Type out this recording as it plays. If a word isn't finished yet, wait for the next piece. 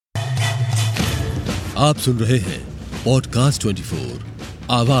आप सुन रहे हैं पॉडकास्ट 24,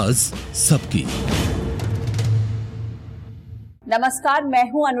 आवाज सबकी। नमस्कार, मैं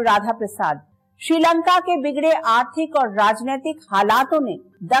हूं अनुराधा प्रसाद। श्रीलंका के बिगड़े आर्थिक और राजनीतिक हालातों ने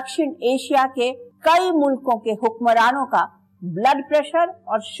दक्षिण एशिया के कई मुल्कों के हुक्मरानों का ब्लड प्रेशर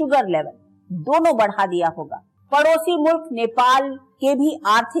और शुगर लेवल दोनों बढ़ा दिया होगा। पड़ोसी मुल्क नेपाल के भी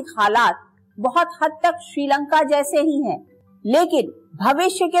आर्थिक हालात बहुत हद तक श्रीलंका जैसे ही हैं, लेकिन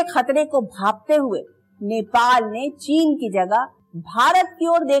भविष्य के खतरे को भांपते हुए नेपाल ने चीन की जगह भारत की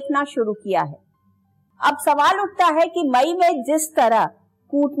ओर देखना शुरू किया है। अब सवाल उठता है कि मई में जिस तरह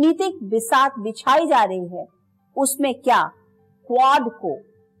कूटनीतिक बिसात बिछाई जा रही है, उसमें क्या क्वाड को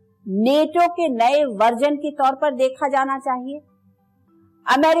नेटो के नए वर्जन के तौर पर देखा जाना चाहिए?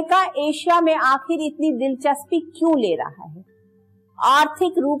 अमेरिका एशिया में आखिर इतनी दिलचस्पी क्यों ले रहा है?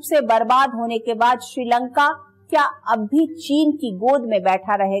 आर्थिक रूप से बर्बाद होने के बाद श्रीलंका क्या अब भी चीन की गोद में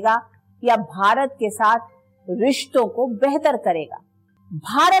बैठा रहेगा या भारत के साथ रिश्तों को बेहतर करेगा?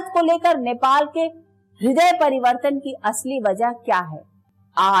 भारत को लेकर नेपाल के हृदय परिवर्तन की असली वजह क्या है?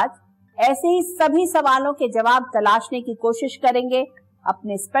 आज ऐसे ही सभी सवालों के जवाब तलाशने की कोशिश करेंगे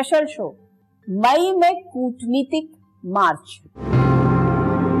अपने स्पेशल शो मई में कूटनीतिक मार्च।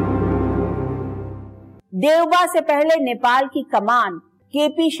 देवबा से पहले नेपाल की कमान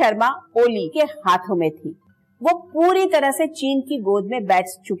केपी शर्मा ओली के हाथों में थी। वो पूरी तरह से चीन की गोद में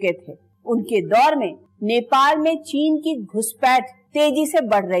बैठ चुके थे। उनके दौर में नेपाल में चीन की घुसपैठ तेजी से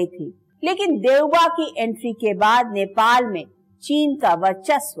बढ़ रही थी, लेकिन देवबा की एंट्री के बाद नेपाल में चीन का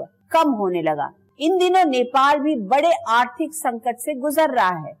वर्चस्व कम होने लगा। इन दिनों नेपाल भी बड़े आर्थिक संकट से गुजर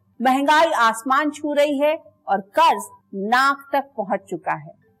रहा है। महंगाई आसमान छू रही है और कर्ज नाक तक पहुंच चुका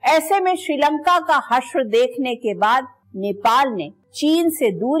है। ऐसे में श्रीलंका का हश्र देखने के बाद नेपाल ने चीन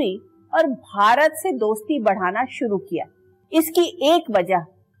से दूरी और भारत से दोस्ती बढ़ाना शुरू किया। इसकी एक वजह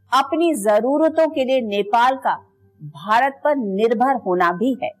अपनी जरूरतों के लिए नेपाल का भारत पर निर्भर होना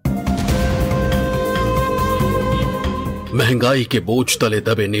भी है। महंगाई के बोझ तले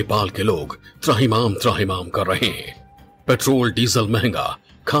दबे नेपाल के लोग त्राहिमाम त्राहिमाम कर रहे हैं। पेट्रोल डीजल महंगा,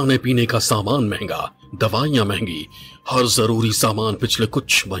 खाने पीने का सामान महंगा, दवाइयां महंगी, हर जरूरी सामान पिछले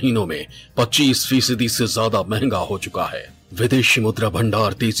कुछ महीनों में 25% से ज्यादा महंगा हो चुका है। विदेशी मुद्रा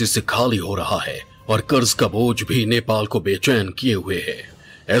भंडार तेजी से खाली हो रहा है और कर्ज का बोझ भी नेपाल को बेचैन किए हुए है।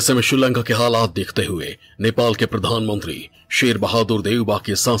 ऐसे में श्रीलंका के हालात देखते हुए नेपाल के प्रधानमंत्री शेर बहादुर देउबा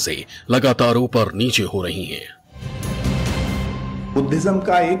की सांसें लगातार ऊपर नीचे हो रही हैं। बुद्धिज्म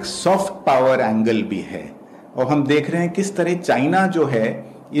का एक सॉफ्ट पावर एंगल भी है और हम देख रहे हैं किस तरह चाइना जो है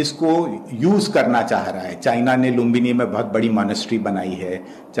इसको यूज करना चाह रहा है। चाइना ने लुम्बिनी में बहुत बड़ी मॉनेस्ट्री बनाई है।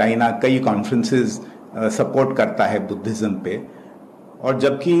 चाइना कई कॉन्फ्रेंसेस सपोर्ट करता है बुद्धिज्म पे, और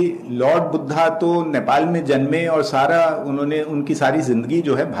जबकि लॉर्ड बुद्धा तो नेपाल में जन्मे और सारा उनकी सारी जिंदगी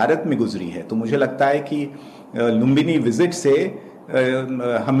जो है भारत में गुजरी है। तो मुझे लगता है कि लुम्बिनी विजिट से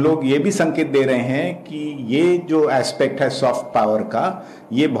हम लोग ये भी संकेत दे रहे हैं कि ये जो एस्पेक्ट है सॉफ्ट पावर का,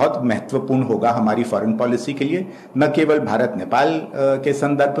 ये बहुत महत्वपूर्ण होगा हमारी फॉरेन पॉलिसी के लिए, न केवल भारत नेपाल के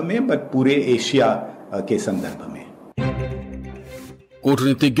संदर्भ में बट पूरे एशिया के संदर्भ में।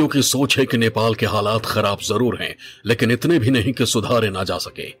 कूटनीतिज्ञों की सोच है कि नेपाल के हालात खराब जरूर हैं, लेकिन इतने भी नहीं कि सुधारे ना जा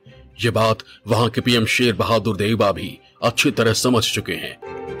सके। ये बात वहां के पीएम शेर बहादुर देउबा भी अच्छी तरह समझ चुके हैं।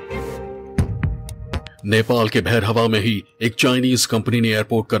 नेपाल के भैरहवा में ही एक चाइनीज कंपनी ने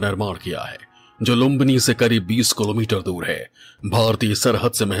एयरपोर्ट का निर्माण किया है, जो लुम्बिनी से करीब 20 किलोमीटर दूर है, भारतीय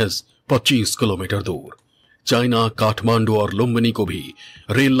सरहद से महज 25 किलोमीटर दूर। चाइना काठमांडू और लुम्बिनी को भी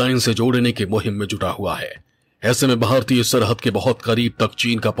रेल लाइन से जोड़ने की मुहिम में जुटा हुआ है। ऐसे में भारतीय सरहद के बहुत करीब तक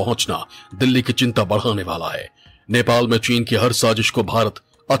चीन का पहुंचना दिल्ली की चिंता बढ़ाने वाला है। नेपाल में चीन की हर साजिश को भारत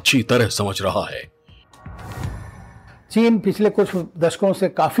अच्छी तरह समझ रहा है। चीन पिछले कुछ दशकों से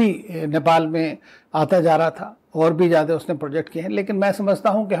काफी नेपाल में आता जा रहा था और भी ज्यादा उसने प्रोजेक्ट किए हैं, लेकिन मैं समझता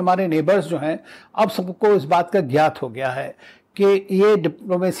हूं कि हमारे नेबर्स जो हैं अब सबको इस बात का ज्ञात हो गया है कि ये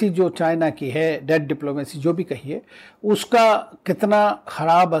डिप्लोमेसी जो चाइना की है, डेड डिप्लोमेसी जो भी कहिए, उसका कितना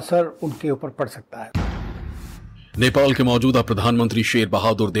खराब असर उनके ऊपर पड़ सकता है। नेपाल के मौजूदा प्रधानमंत्री शेर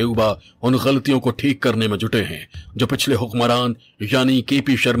बहादुर देउबा उन गलतियों को ठीक करने में जुटे हैं जो पिछले हुक्मरान यानी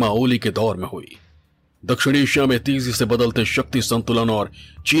केपी शर्मा ओली के दौर में हुई। दक्षिण एशिया में तेजी से बदलते शक्ति संतुलन और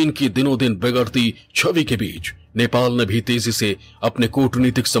चीन की दिनों दिन बिगड़ती छवि के बीच नेपाल ने भी तेजी से अपने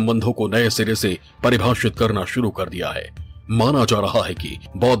कूटनीतिक संबंधों को नए सिरे से परिभाषित करना शुरू कर दिया है। माना जा रहा है कि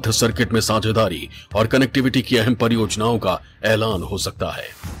बौद्ध सर्किट में साझेदारी और कनेक्टिविटी की अहम परियोजनाओं का ऐलान हो सकता है।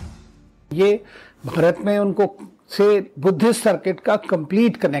 ये भारत में उनको से बुद्धिस्ट सर्किट का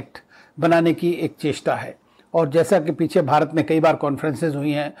कंप्लीट कनेक्ट बनाने की एक चेष्टा है, और जैसा कि पीछे भारत में कई बार कॉन्फ्रेंसेज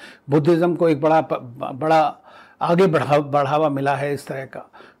हुई हैं, बुद्धिज्म को एक बड़ा आगे बढ़ावा मिला है इस तरह का,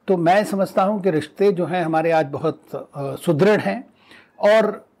 तो मैं समझता हूं कि रिश्ते जो हैं हमारे आज बहुत सुदृढ़ हैं,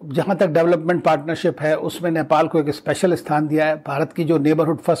 और जहां तक डेवलपमेंट पार्टनरशिप है उसमें नेपाल को एक स्पेशल स्थान दिया है। भारत की जो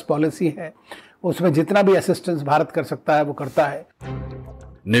नेबरहुड फर्स्ट पॉलिसी है उसमें जितना भी असिस्टेंस भारत कर सकता है वो करता है।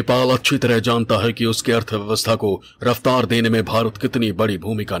 नेपाल अच्छी तरह जानता है कि उसकी अर्थव्यवस्था को रफ्तार देने में भारत कितनी बड़ी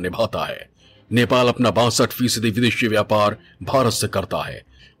भूमिका निभाता है। नेपाल अपना 62% विदेशी व्यापार भारत से करता है।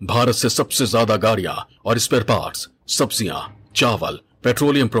 भारत से सबसे ज्यादा गाड़ियां और स्पेयर पार्ट्स, सब्जियां, चावल,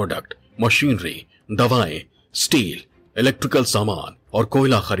 पेट्रोलियम प्रोडक्ट, मशीनरी, दवाएं, स्टील, इलेक्ट्रिकल सामान और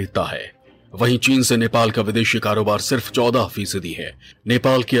कोयला खरीदता है। वहीं चीन से नेपाल का विदेशी कारोबार सिर्फ 14% है।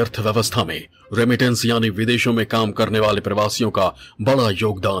 नेपाल की अर्थव्यवस्था में रेमिटेंस यानी विदेशों में काम करने वाले प्रवासियों का बड़ा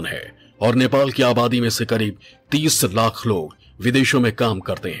योगदान है, और नेपाल की आबादी में से करीब 30 लाख लोग विदेशों में काम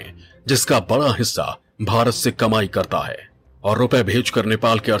करते हैं, जिसका बड़ा हिस्सा भारत से कमाई करता है और रुपए भेजकर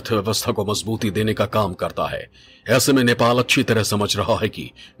नेपाल की अर्थव्यवस्था को मजबूती देने का काम करता है। ऐसे में नेपाल अच्छी तरह समझ रहा है कि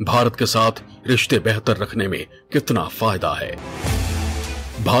भारत के साथ रिश्ते बेहतर रखने में कितना फायदा है।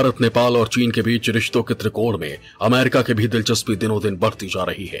 भारत, नेपाल और चीन के बीच रिश्तों के त्रिकोण में अमेरिका की भी दिलचस्पी दिनों दिन बढ़ती जा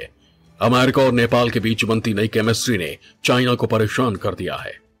रही है। अमेरिका और नेपाल के बीच बनती नई केमिस्ट्री ने चाइना को परेशान कर दिया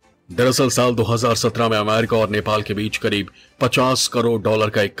है। दरअसल साल 2017 में अमेरिका और नेपाल के बीच करीब $50 करोड़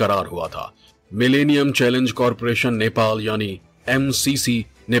का एक करार हुआ था। मिलेनियम चैलेंज कॉरपोरेशन नेपाल यानी MCC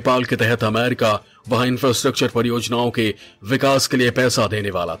नेपाल के तहत अमेरिका वहां इंफ्रास्ट्रक्चर परियोजनाओं के विकास के लिए पैसा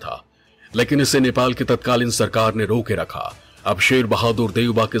देने वाला था, लेकिन इसे नेपाल की तत्कालीन सरकार ने रोके रखा। अब शेर बहादुर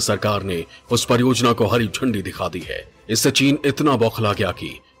देउबा की सरकार ने उस परियोजना को हरी झंडी दिखा दी है। इससे चीन इतना बौखला गया कि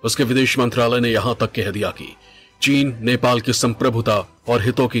उसके विदेश मंत्रालय ने यहां तक कह दिया कि चीन नेपाल की संप्रभुता और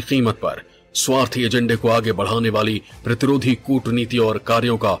हितों की कीमत पर स्वार्थी एजेंडे को आगे बढ़ाने वाली प्रतिरोधी कूटनीति और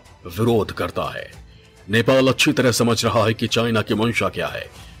कार्यों का विरोध करता है। नेपाल अच्छी तरह समझ रहा है कि चाइना की मंशा क्या है।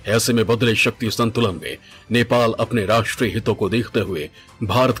 ऐसे में बदले शक्ति संतुलन में नेपाल अपने राष्ट्रीय हितों को देखते हुए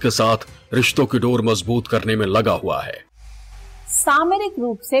भारत के साथ रिश्तों की डोर मजबूत करने में लगा हुआ है। सामरिक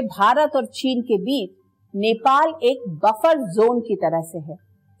रूप से भारत और चीन के बीच नेपाल एक बफर जोन की तरह से है,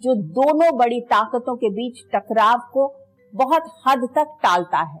 जो दोनों बड़ी ताकतों के बीच टकराव को बहुत हद तक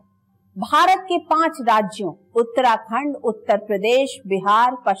टालता है। भारत के 5 राज्यों उत्तराखंड, उत्तर प्रदेश,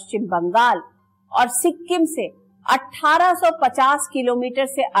 बिहार, पश्चिम बंगाल और सिक्किम से 1850 किलोमीटर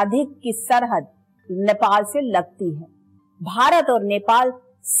से अधिक की सरहद नेपाल से लगती है। भारत और नेपाल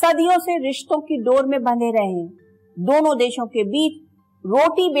सदियों से रिश्तों की डोर में बंधे रहे हैं। दोनों देशों के बीच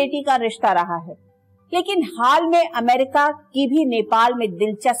रोटी बेटी का रिश्ता रहा है, लेकिन हाल में अमेरिका की भी नेपाल में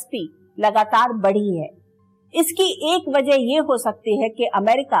दिलचस्पी लगातार बढ़ी है। इसकी एक वजह यह हो सकती है कि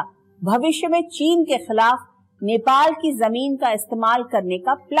अमेरिका भविष्य में चीन के खिलाफ नेपाल की जमीन का इस्तेमाल करने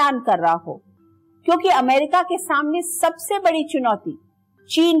का प्लान कर रहा हो, क्योंकि अमेरिका के सामने सबसे बड़ी चुनौती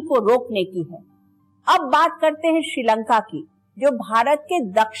चीन को रोकने की है। अब बात करते हैं श्रीलंका की, जो भारत के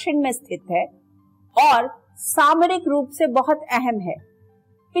दक्षिण में स्थित है और सामरिक रूप से बहुत अहम है।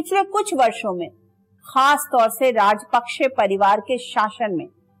 पिछले कुछ वर्षों में, खास तौर से राजपक्षे परिवार के शासन में,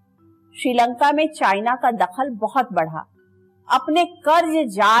 श्रीलंका में चाइना का दखल बहुत बढ़ा। अपने कर्ज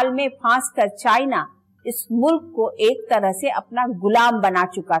जाल में फांसकर चाइना इस मुल्क को एक तरह से अपना गुलाम बना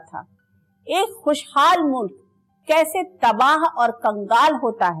चुका था। एक खुशहाल मुल्क कैसे तबाह और कंगाल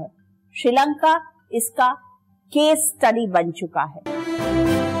होता है, श्रीलंका इसका केस स्टडी बन चुका है।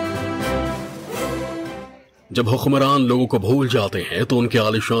 जब हुक्मरान लोगों को भूल जाते हैं तो उनके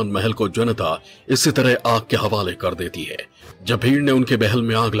आलिशान महल को जनता इसी तरह आग के हवाले कर देती है। जब भीड़ ने उनके महल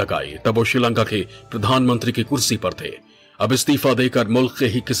में आग लगाई तब वो श्रीलंका के प्रधानमंत्री की कुर्सी पर थे। अब इस्तीफा देकर मुल्क के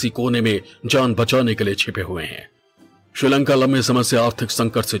ही किसी कोने में जान बचाने के लिए छिपे हुए हैं। श्रीलंका लंबे समय से आर्थिक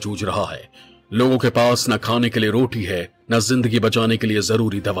संकट से जूझ रहा है। लोगों के पास न खाने के लिए रोटी है, न जिंदगी बचाने के लिए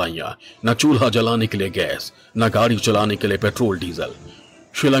जरूरी दवाइयां, न चूल्हा जलाने के लिए गैस, न गाड़ी चलाने के लिए पेट्रोल डीजल।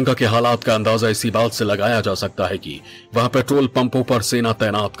 श्रीलंका के हालात का अंदाजा इसी बात से लगाया जा सकता है कि वहां पेट्रोल पंपों पर सेना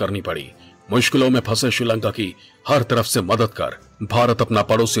तैनात करनी पड़ी। मुश्किलों में फंसे श्रीलंका की हर तरफ से मदद कर भारत अपना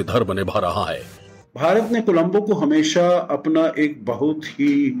पड़ोसी धर्म निभा रहा है। भारत ने कोलंबो को हमेशा अपना एक बहुत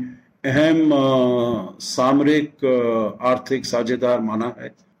ही अहम सामरिक आर्थिक साझेदार माना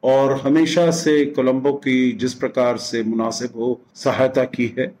है और हमेशा से कोलंबो की जिस प्रकार से मुनासिब हो सहायता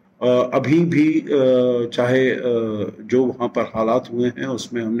की है। अभी भी चाहे जो वहाँ पर हालात हुए हैं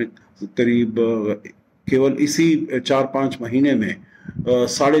उसमें हमने करीब केवल इसी 4-5 महीने में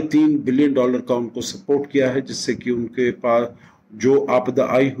 $3.5 बिलियन का उनको सपोर्ट किया है, जिससे कि उनके पास जो आपदा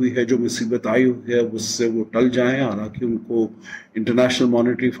आई हुई है, जो मुसीबत आई हुई है, उससे वो टल जाएं। हालांकि उनको इंटरनेशनल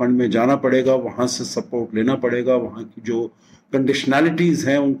मॉनेटरी फंड में जाना पड़ेगा, वहाँ से सपोर्ट लेना पड़ेगा, वहाँ की जो कंडीशनैलिटीज़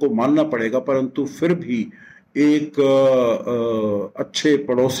हैं उनको मानना पड़ेगा, परंतु फिर भी एक अच्छे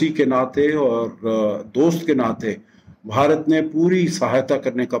पड़ोसी के नाते और दोस्त के नाते भारत ने पूरी सहायता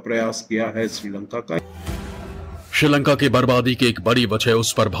करने का प्रयास किया है श्रीलंका का। श्रीलंका की बर्बादी की एक बड़ी वजह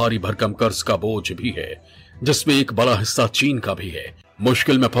उस पर भारी भरकम कर्ज का बोझ भी है, जिसमें एक बड़ा हिस्सा चीन का भी है।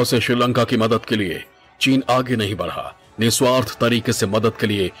 मुश्किल में फंसे श्रीलंका की मदद के लिए चीन आगे नहीं बढ़ा, निस्वार्थ तरीके से मदद के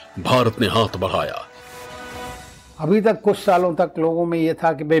लिए भारत ने हाथ बढ़ाया। अभी तक कुछ सालों तक लोगों में ये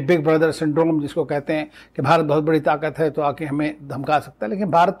था कि भाई बिग ब्रदर सिंड्रोम जिसको कहते हैं कि भारत बहुत बड़ी ताकत है तो आके हमें धमका सकता है,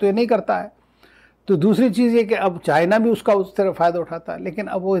 लेकिन भारत तो ये नहीं करता है। तो दूसरी चीज़ ये कि अब चाइना भी उसका उस तरह फ़ायदा उठाता है, लेकिन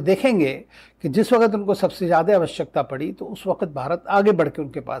अब वो देखेंगे कि जिस वक्त उनको सबसे ज़्यादा आवश्यकता पड़ी तो उस वक्त भारत आगे बढ़ के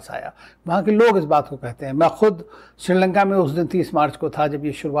उनके पास आया। वहाँ के लोग इस बात को कहते हैं। मैं खुद श्रीलंका में उस दिन 30 मार्च को था जब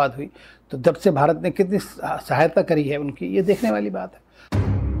ये शुरुआत हुई, तो जब से भारत ने कितनी सहायता करी है उनकी, ये देखने वाली बात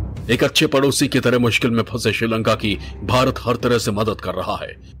है। एक अच्छे पड़ोसी की तरह मुश्किल में फंसे श्रीलंका की भारत हर तरह से मदद कर रहा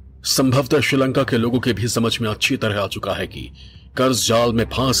है। संभवतः श्रीलंका के लोगों के भी समझ में अच्छी तरह आ चुका है कि कर्ज जाल में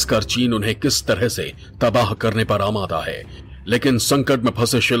फांस कर चीन उन्हें किस तरह से तबाह करने पर आमादा है। लेकिन संकट में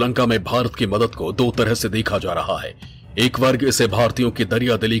फंसे श्रीलंका में भारत की मदद को दो तरह से देखा जा रहा है। एक वर्ग इसे भारतीयों की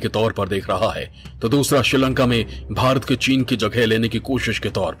दरिया दिली के तौर पर देख रहा है, तो दूसरा श्रीलंका में भारत के चीन की जगह लेने की कोशिश के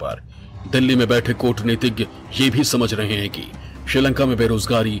तौर पर। दिल्ली में बैठे कूटनीतिज्ञ ये भी समझ रहे हैं कि श्रीलंका में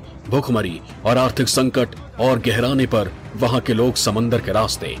बेरोजगारी, भूखमरी और आर्थिक संकट और गहराने पर वहां के लोग समंदर के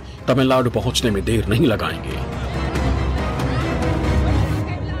रास्ते तमिलनाडु पहुंचने में देर नहीं लगाएंगे।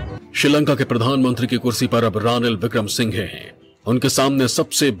 श्रीलंका के प्रधानमंत्री की कुर्सी पर अब रानिल विक्रमसिंघे हैं। उनके सामने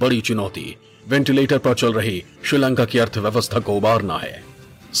सबसे बड़ी चुनौती वेंटिलेटर पर चल रही श्रीलंका की अर्थव्यवस्था को उबारना है।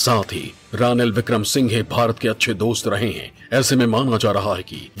 साथ ही रानिल विक्रमसिंघे भारत के अच्छे दोस्त रहे हैं। ऐसे में माना जा रहा है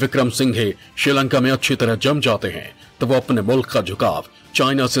कि विक्रमसिंघे श्रीलंका में अच्छी तरह जम जाते हैं तो वो अपने मुल्क का झुकाव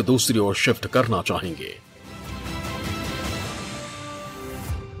चाइना से दूसरी ओर शिफ्ट करना चाहेंगे।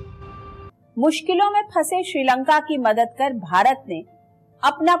 मुश्किलों में फंसे श्रीलंका की मदद कर भारत ने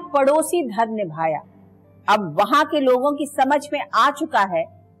अपना पड़ोसी धर्म निभाया। अब वहां के लोगों की समझ में आ चुका है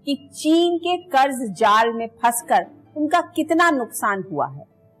कि चीन के कर्ज जाल में फंसकर उनका कितना नुकसान हुआ है।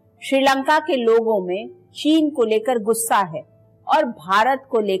 श्रीलंका के लोगों में चीन को लेकर गुस्सा है और भारत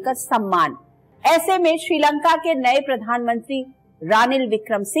को लेकर सम्मान। ऐसे में श्रीलंका के नए प्रधानमंत्री रानिल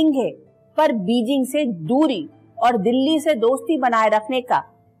विक्रमसिंघे पर बीजिंग से दूरी और दिल्ली से दोस्ती बनाए रखने का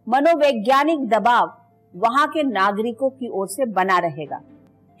मनोवैज्ञानिक दबाव वहां के नागरिकों की ओर से बना रहेगा।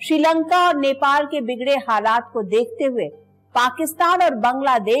 श्रीलंका और नेपाल के बिगड़े हालात को देखते हुए पाकिस्तान और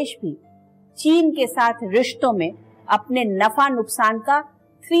बांग्लादेश भी चीन के साथ रिश्तों में अपने नफा नुकसान का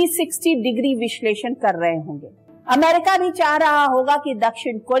 360 डिग्री विश्लेषण कर रहे होंगे। अमेरिका भी चाह रहा होगा कि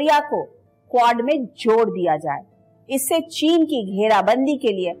दक्षिण कोरिया को क्वाड में जोड़ दिया जाए। इससे चीन की घेराबंदी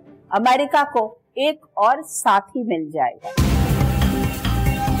के लिए अमेरिका को एक और साथी मिल जाएगा।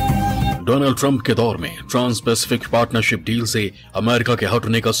 डोनाल्ड ट्रंप के दौर में ट्रांस पैसिफिक पार्टनरशिप डील से अमेरिका के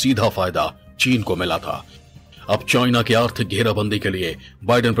हटने का सीधा फायदा चीन को मिला था। अब चाइना की आर्थिक घेराबंदी के लिए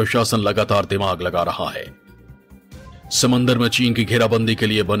बाइडेन प्रशासन लगातार दिमाग लगा रहा है। समंदर में चीन की घेराबंदी के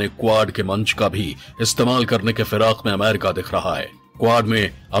लिए बने क्वाड के मंच का भी इस्तेमाल करने के फिराक में अमेरिका दिख रहा है। क्वाड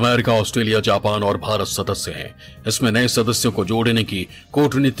में अमेरिका, ऑस्ट्रेलिया, जापान और भारत सदस्य हैं। इसमें नए सदस्यों को जोड़ने की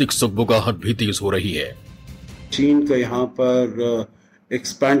कूटनीतिक सुगबुगाहट भी तेज हो रही है। चीन का यहाँ पर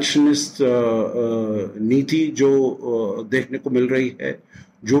एक्सपेंशनिस्ट नीति जो देखने को मिल रही है,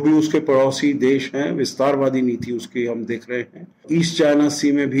 जो भी उसके पड़ोसी देश हैं, विस्तारवादी नीति उसकी हम देख रहे हैं। ईस्ट चाइना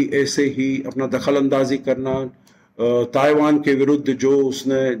सी में भी ऐसे ही अपना दखल अंदाजी करना, ताइवान के विरुद्ध जो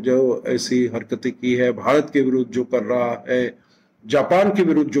उसने जो ऐसी हरकतें की है, भारत के विरुद्ध जो कर रहा है, जापान के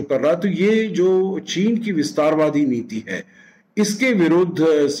विरुद्ध जो कर रहा है, तो ये जो चीन की विस्तारवादी नीति है, इसके विरुद्ध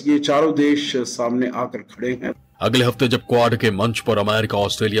ये चारों देश सामने आकर खड़े हैं। अगले हफ्ते जब क्वाड के मंच पर अमेरिका,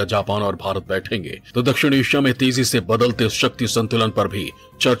 ऑस्ट्रेलिया, जापान और भारत बैठेंगे तो दक्षिण एशिया में तेजी से बदलते शक्ति संतुलन पर भी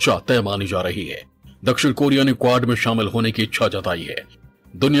चर्चा तय मानी जा रही है। दक्षिण कोरिया ने क्वाड में शामिल होने की इच्छा जताई है।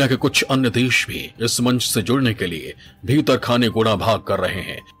 दुनिया के कुछ अन्य देश भी इस मंच से जुड़ने के लिए भीतर खाने गुणा भाग कर रहे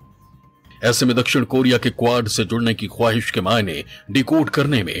हैं। ऐसे में दक्षिण कोरिया के क्वाड से जुड़ने की ख्वाहिश के मायने डिकोड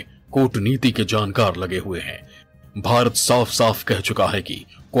करने में कूटनीति के जानकार लगे हुए हैं। भारत साफ साफ कह चुका है कि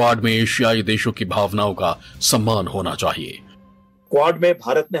क्वाड में एशियाई देशों की भावनाओं का सम्मान होना चाहिए। क्वाड में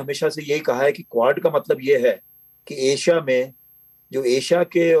भारत ने हमेशा से यही कहा है कि क्वाड का मतलब यह है कि एशिया में जो एशिया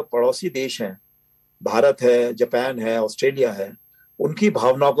के पड़ोसी देश हैं, भारत है, जापान है, ऑस्ट्रेलिया है, उनकी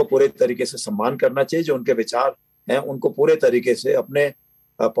भावनाओं को पूरे तरीके से सम्मान करना चाहिए। जो उनके विचार हैं उनको पूरे तरीके से अपने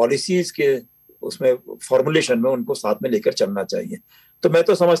पॉलिसीज के उसमें फॉर्मुलेशन में उनको साथ में लेकर चलना चाहिए। तो मैं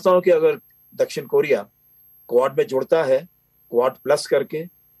तो समझता हूं कि अगर दक्षिण कोरिया क्वाड में जुड़ता है, क्वाड प्लस करके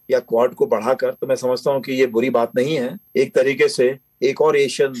या क्वाड को बढ़ाकर, तो मैं समझता हूं कि ये बुरी बात नहीं है। एक तरीके से एक और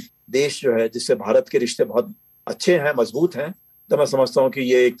एशियन देश जो है जिससे भारत के रिश्ते बहुत अच्छे हैं, मजबूत हैं, तो मैं समझता हूं कि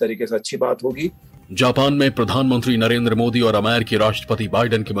ये एक तरीके से अच्छी बात होगी। जापान में प्रधानमंत्री नरेंद्र मोदी और अमेरिकी राष्ट्रपति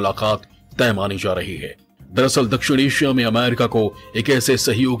बाइडेन की मुलाकात तय मानी जा रही है। दरअसल दक्षिण एशिया में अमेरिका को एक ऐसे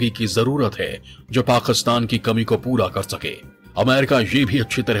सहयोगी की जरूरत है जो पाकिस्तान की कमी को पूरा कर सके। अमेरिका ये भी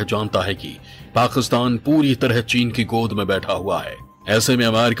अच्छी तरह जानता है कि पाकिस्तान पूरी तरह चीन की गोद में बैठा हुआ है। ऐसे में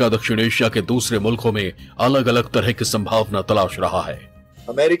अमेरिका दक्षिण एशिया के दूसरे मुल्कों में अलग अलग तरह की संभावना तलाश रहा है।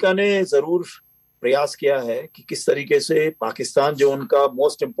 अमेरिका ने जरूर प्रयास किया है कि किस तरीके से पाकिस्तान, जो उनका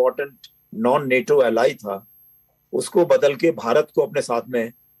most important non NATO ally था, उसको बदल के भारत को अपने साथ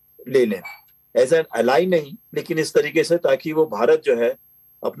में ले लें। एज एन एलाई नहीं, लेकिन इस तरीके से ताकि वो भारत जो है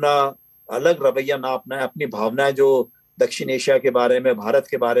अपना अलग रवैया ना अपनाए, अपनी भावनाएं जो दक्षिण एशिया के बारे में, भारत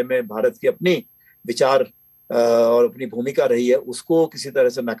के बारे में, भारत की अपनी विचार और अपनी भूमिका रही है, उसको किसी तरह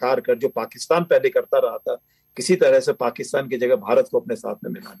से नकार कर जो पाकिस्तान पहले करता रहा था, किसी तरह से पाकिस्तान की जगह भारत को अपने साथ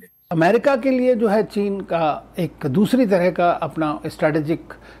में मिला ले। अमेरिका के लिए जो है चीन का एक दूसरी तरह का अपना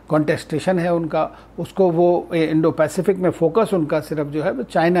स्ट्रेटेजिक कॉन्टेस्टेशन है उनका, उसको वो इंडो पैसिफिक में फोकस उनका सिर्फ जो है वो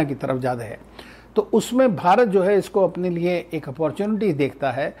चाइना की तरफ ज़्यादा है। तो उसमें भारत जो है इसको अपने लिए एक अपॉर्चुनिटी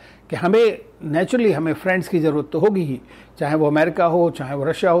देखता है कि हमें नेचुरली हमें फ्रेंड्स की ज़रूरत तो होगी ही, चाहे वो अमेरिका हो, चाहे वो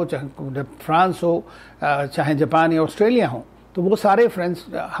रशिया हो, चाहे फ्रांस हो, चाहे जापान या ऑस्ट्रेलिया हो। तो वो सारे फ्रेंड्स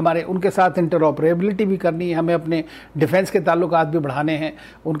हमारे, उनके साथ इंटरऑपरेबिलिटी भी करनी है, हमें अपने डिफेंस के ताल्लुकात भी बढ़ाने हैं,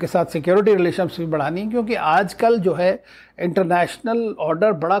 उनके साथ सिक्योरिटी रिलेशंस भी बढ़ानी है, क्योंकि आजकल जो है इंटरनेशनल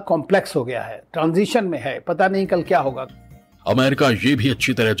ऑर्डर बड़ा कॉम्प्लेक्स हो गया है, ट्रांजिशन में है, पता नहीं कल क्या होगा। अमेरिका ये भी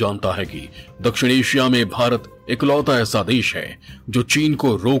अच्छी तरह जानता है कि दक्षिण एशिया में भारत इकलौता ऐसा देश है जो चीन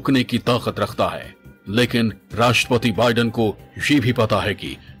को रोकने की ताकत रखता है। लेकिन राष्ट्रपति बाइडेन को ये भी पता है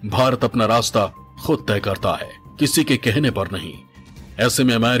कि भारत अपना रास्ता खुद तय करता है, किसी के कहने पर नहीं। ऐसे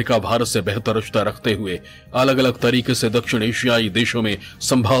में अमेरिका भारत से बेहतर रिश्ता रखते हुए अलग अलग तरीके से दक्षिण एशियाई देशों में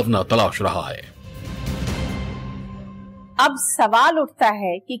संभावना तलाश रहा है। अब सवाल उठता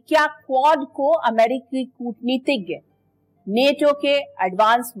है कि क्या क्वाड को अमेरिकी कूटनीतिज्ञ नेटो के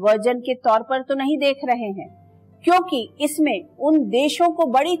एडवांस वर्जन के तौर पर तो नहीं देख रहे हैं, क्योंकि इसमें उन देशों को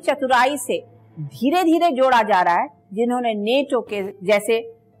बड़ी चतुराई से धीरे धीरे जोड़ा जा रहा है जिन्होंने नेटो के जैसे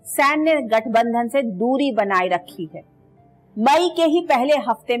सैन्य गठबंधन से दूरी बनाए रखी है। मई के ही पहले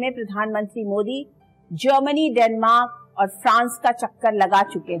हफ्ते में प्रधानमंत्री मोदी जर्मनी, डेनमार्क और फ्रांस का चक्कर लगा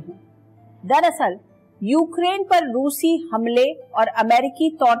चुके हैं। दरअसल यूक्रेन पर रूसी हमले और अमेरिकी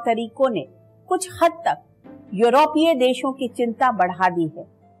तौर तरीकों ने कुछ हद तक यूरोपीय देशों की चिंता बढ़ा दी है।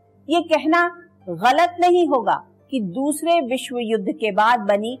 ये कहना गलत नहीं होगा कि दूसरे विश्व युद्ध के बाद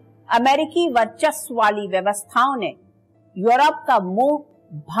बनी अमेरिकी वर्चस्व वाली व्यवस्थाओं ने यूरोप का मोह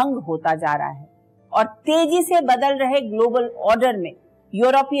भंग होता जा रहा है और तेजी से बदल रहे ग्लोबल ऑर्डर में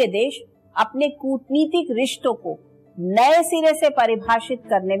यूरोपीय देश अपने कूटनीतिक रिश्तों को नए सिरे से परिभाषित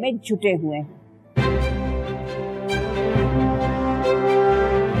करने में जुटे हुए हैं।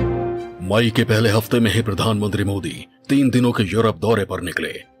 मई के पहले हफ्ते में ही प्रधानमंत्री मोदी 3 दिनों के यूरोप दौरे पर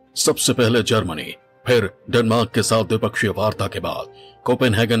निकले। सबसे पहले जर्मनी, फिर डेनमार्क के साथ द्विपक्षीय वार्ता के बाद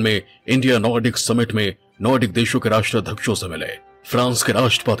कोपेनहेगन में इंडिया नॉर्डिक समिट में नॉर्डिक देशों के राष्ट्राध्यक्षों से मिले। फ्रांस के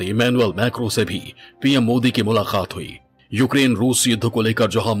राष्ट्रपति इमैनुअल मैक्रों से भी पीएम मोदी की मुलाकात हुई। यूक्रेन रूस युद्ध को लेकर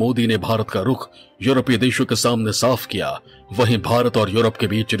जहां मोदी ने भारत का रुख यूरोपीय देशों के सामने साफ किया, वहीं भारत और यूरोप के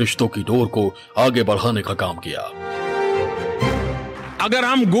बीच रिश्तों की डोर को आगे बढ़ाने का काम किया। अगर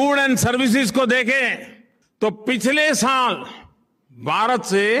हम गुड एंड सर्विसेज को देखें तो पिछले साल भारत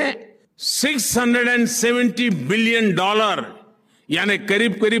से $670 बिलियन यानी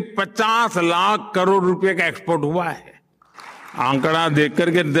करीब करीब 50 लाख करोड़ रुपए का एक्सपोर्ट हुआ है। आंकड़ा देख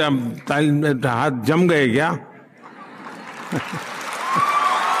करके हाथ जम गए क्या?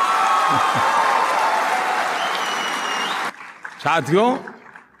 साथियों,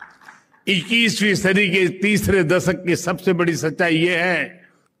 21वीं सदी के तीसरे दशक की सबसे बड़ी सच्चाई यह है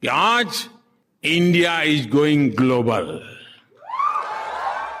कि आज India is going global.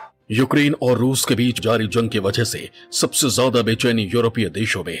 Ukraine और रूस के बीच जारी जंग की वजह से सबसे ज्यादा बेचैनी यूरोपीय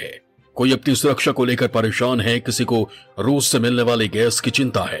देशों में है। कोई अपनी सुरक्षा को लेकर परेशान है, किसी को रूस से मिलने वाली गैस की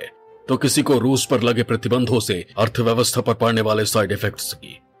चिंता है, तो किसी को रूस पर लगे प्रतिबंधों से अर्थव्यवस्था पर पड़ने वाले साइड इफेक्ट्स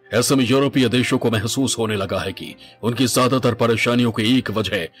की। ऐसे में यूरोपीय देशों को महसूस होने लगा है कि उनकी ज्यादातर परेशानियों की एक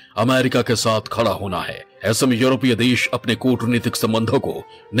वजह अमेरिका के साथ खड़ा होना है। ऐसे में यूरोपीय देश अपने कूटनीतिक संबंधों को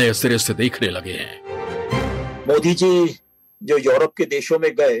नए सिरे से देखने लगे हैं। मोदी जी जो यूरोप के देशों में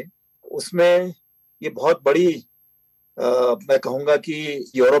गए, उसमें ये बहुत बड़ी मैं कहूंगा कि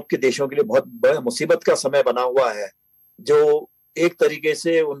यूरोप के देशों के लिए बहुत बड़ा मुसीबत का समय बना हुआ है। जो एक तरीके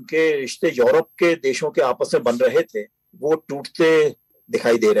से उनके रिश्ते यूरोप के देशों के आपस में बन रहे थे, वो टूटते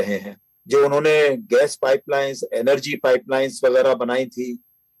दिखाई दे रहे हैं। जो उन्होंने गैस पाइपलाइंस, एनर्जी पाइपलाइंस वगैरह बनाई थी,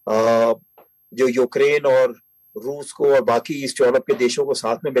 जो यूक्रेन और रूस को और बाकी ईस्ट यूरोप के देशों को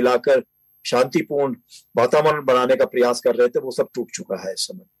साथ में मिलाकर शांतिपूर्ण वातावरण बनाने का प्रयास कर रहे थे, वो सब टूट चुका है इस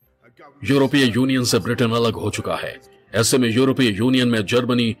समय। यूरोपीय यूनियन से ब्रिटेन अलग हो चुका है। ऐसे में यूरोपीय यूनियन में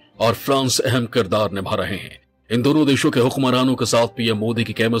जर्मनी और फ्रांस अहम किरदार निभा रहे हैं। इन दोनों देशों के हुक्मरानों के साथ पीएम मोदी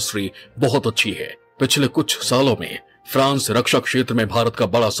की केमिस्ट्री बहुत अच्छी है। पिछले कुछ सालों में फ्रांस रक्षा क्षेत्र में भारत का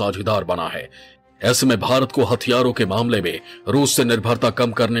बड़ा साझेदार बना है। ऐसे में भारत को हथियारों के मामले में रूस से निर्भरता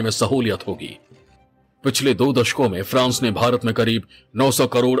कम करने में सहूलियत होगी। पिछले 2 दशकों में फ्रांस ने भारत में करीब 900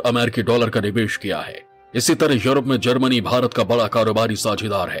 करोड़ अमेरिकी डॉलर का निवेश किया है। इसी तरह यूरोप में जर्मनी भारत का बड़ा कारोबारी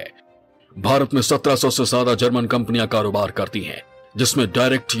साझेदार है। भारत में 1700 से ज्यादा जर्मन कंपनियां कारोबार करती हैं, जिसमें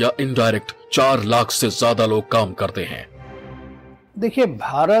डायरेक्ट या इनडायरेक्ट 4 लाख से ज्यादा लोग काम करते हैं। देखिए,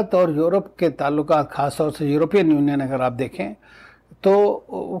 भारत और यूरोप के ताल्लुकात, खासतौर से यूरोपियन यूनियन अगर आप देखें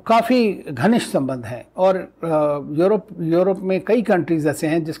तो काफ़ी घनिष्ठ संबंध हैं। और यूरोप में कई कंट्रीज ऐसे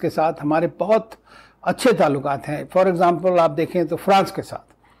हैं जिसके साथ हमारे बहुत अच्छे ताल्लुकात हैं। फॉर एग्जांपल आप देखें तो फ्रांस के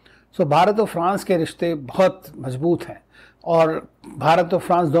साथ, भारत और फ्रांस के रिश्ते बहुत मजबूत हैं। और भारत और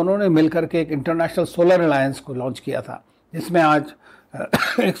फ्रांस दोनों ने मिलकर के एक इंटरनेशनल सोलर अलायंस को लॉन्च किया था, जिसमें आज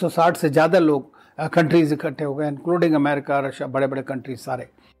 160 से ज़्यादा लोग कंट्रीज इकट्ठे हो गए, इंक्लूडिंग अमेरिका, रशिया, बड़े बड़े कंट्रीज सारे।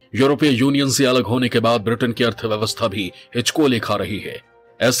 यूरोपीय यूनियन से अलग होने के बाद ब्रिटेन की अर्थव्यवस्था भी हिचकोले खा रही है।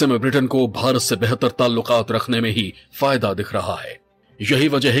 ऐसे में ब्रिटेन को भारत से बेहतर ताल्लुकात रखने में ही फायदा दिख रहा है। यही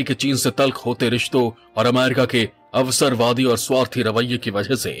वजह है कि चीन से तल्ख होते रिश्तों और अमेरिका के अवसरवादी और स्वार्थी रवैये की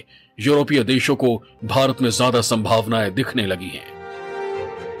वजह से यूरोपीय देशों को भारत में ज्यादा संभावनाएं दिखने लगी हैं।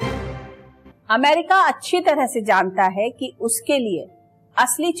 अमेरिका अच्छी तरह से जानता है कि उसके लिए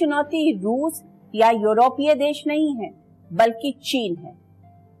असली चुनौती रूस या यूरोपीय देश नहीं है, बल्कि चीन है।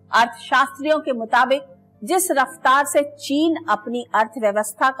 अर्थशास्त्रियों के मुताबिक जिस रफ्तार से चीन अपनी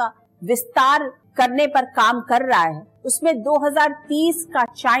अर्थव्यवस्था का विस्तार करने पर काम कर रहा है, उसमें 2030 का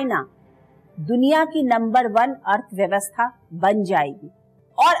चाइना दुनिया की नंबर 1 अर्थव्यवस्था बन जाएगी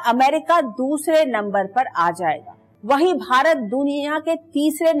और अमेरिका दूसरे नंबर पर आ जाएगा। वहीं भारत दुनिया के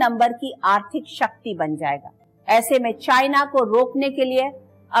तीसरे नंबर की आर्थिक शक्ति बन जाएगा। ऐसे में चाइना को रोकने के लिए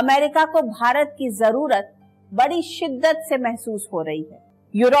अमेरिका को भारत की जरूरत बड़ी शिद्दत से महसूस हो रही है।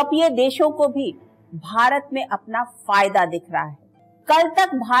 यूरोपीय देशों को भी भारत में अपना फायदा दिख रहा है। कल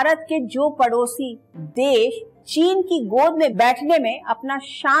तक भारत के जो पड़ोसी देश चीन की गोद में बैठने में अपना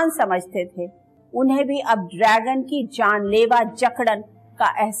शान समझते थे, उन्हें भी अब ड्रैगन की जानलेवा जकड़न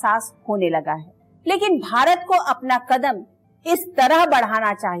का एहसास होने लगा है। लेकिन भारत को अपना कदम इस तरह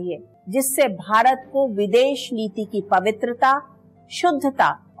बढ़ाना चाहिए जिससे भारत को विदेश नीति की पवित्रता, शुद्धता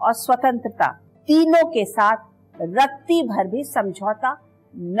और स्वतंत्रता तीनों के साथ रत्ती भर भी समझौता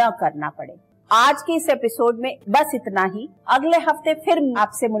न करना पड़े। आज के इस एपिसोड में बस इतना ही। अगले हफ्ते फिर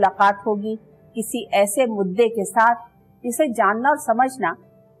आपसे मुलाकात होगी किसी ऐसे मुद्दे के साथ जिसे जानना और समझना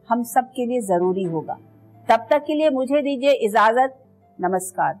हम सब के लिए जरूरी होगा। तब तक के लिए मुझे दीजिए इजाजत।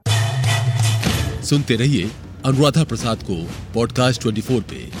 नमस्कार। सुनते रहिए अनुराधा प्रसाद को पॉडकास्ट 24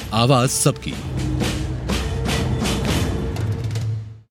 पे, आवाज सबकी।